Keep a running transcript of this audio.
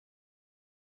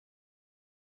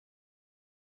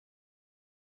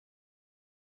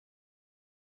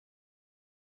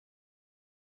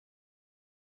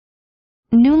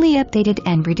Newly updated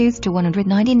and reduced to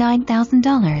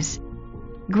 $199,000.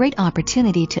 Great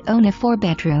opportunity to own a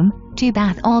 4-bedroom,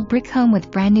 2-bath all-brick home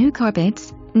with brand new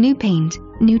carpets, new paint,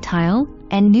 new tile,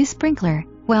 and new sprinkler,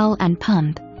 well and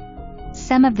pump.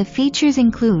 Some of the features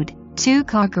include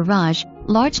 2-car garage,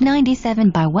 large 97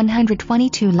 by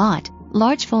 122 lot,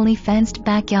 large fully fenced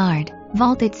backyard,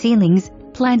 vaulted ceilings,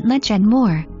 plant ledge and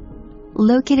more.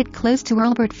 Located close to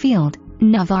Hurlburt Field,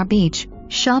 Navarre Beach,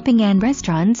 shopping and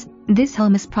restaurants, this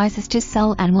home is priced to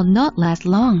sell and will not last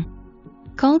long.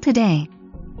 Call today.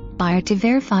 Buyer to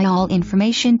verify all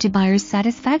information to buyer's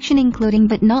satisfaction including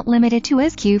but not limited to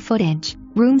SQ footage,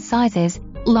 room sizes,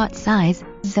 lot size,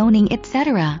 zoning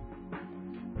etc.